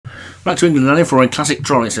Back to England now for a classic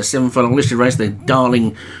trial. It's a 7-furlong listed race, the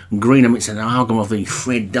Darling Greenham. It's an amalgam of the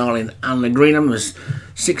Fred Darling and the Greenham. There's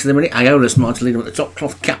 6 of the minute. Aeolus might lead them at the top.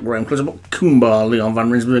 Cloth Cap, Graham Clutterbuck, Coombar, Leon Van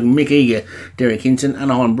Rensburg, Mick Eager, Derek Hinton,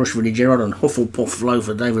 Anaheim Brush, Vinnie Gerard, and Hufflepuff Flow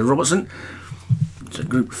for David Robertson. It's a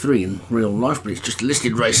Group 3 in real life, but it's just a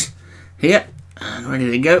listed race here. And ready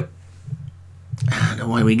to go. And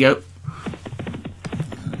away we go.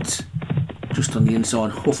 It's just on the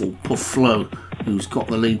inside, Hufflepuff Flow, who's got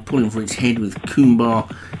the lead, pulling for its head with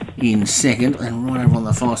Coombar in second. And right over on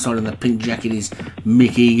the far side in the pink jacket is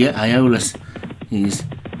Mick Eager. Aeolus is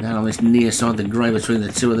down on this near side. The grey between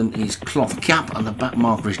the two of them is Cloth Cap, and the back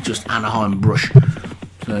marker is just Anaheim Brush.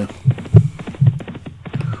 So,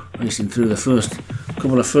 racing through the first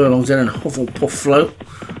couple of furlongs then, and Hufflepuff Flow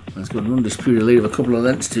has got an undisputed lead of a couple of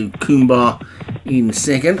lengths to Coombar in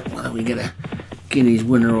second. Well, we get a Guineas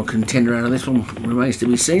winner or contender out of this one remains to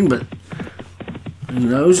be seen, but who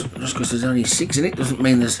knows? Just because there's only 6 in it doesn't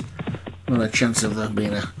mean there's not a chance of there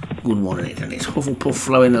being a good one in it. And it's Hufflepuff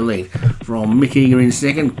Flow in the lead from Mick Eager in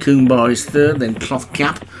second, Coombar is third, then Cloth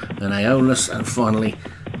Cap, then Aeolus, and finally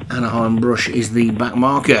Anaheim Brush is the back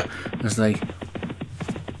marker as they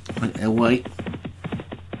make their way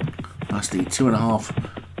past the 2.5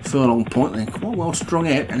 furlong point. They're quite well strung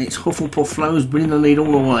out, and it's Hufflepuff Flow's winning the lead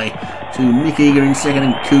all the way to Mick Eager in second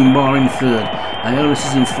and Coombar in third. Aeolus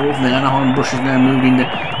is in fourth, and the Anaheim Brush has now moved into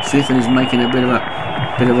fifth and is making a bit of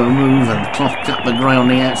a move. And Cloth Cap, the grey on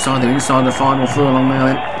the outside, they're inside the final furlong now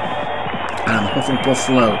then. And Hufflepuff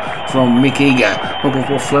Flow from Mick Eager.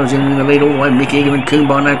 Hufflepuff Flow's in the lead all the way. Mick Eager and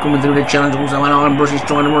Coombar now coming through the challenge. Also Anaheim Brush is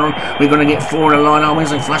trying to run on. We're going to get 4 in a line, aren't we?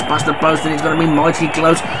 So flash past the post, and it's going to be mighty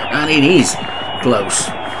close, and it is close.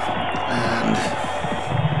 And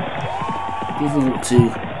difficult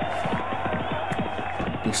to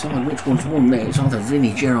decide which one's won there. It's either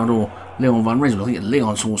Vinnie Gerard or Leon Van Rensburg. I think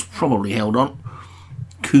Leon's horse probably held on.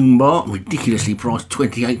 Coombar, ridiculously priced,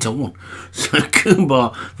 28 to 1. So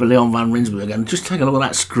Coombar for Leon Van Rensburg. And just take a look at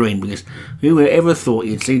that screen, because who ever thought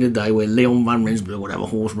you'd see the day where Leon Van Rensburg would have a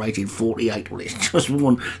horse rated 48? Well, it's just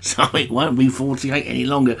won, so it won't be 48 any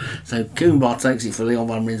longer. So Coombar takes it for Leon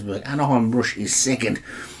Van Rensburg. Anaheim Brush is second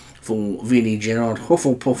for Vinnie Gerard.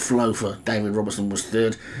 Hufflepuff Flow for David Robertson was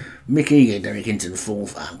third. Mick Eager, Derek Hinton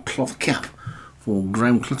fourth, and Cloth Cap for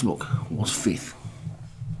Graham Clutterbuck was fifth.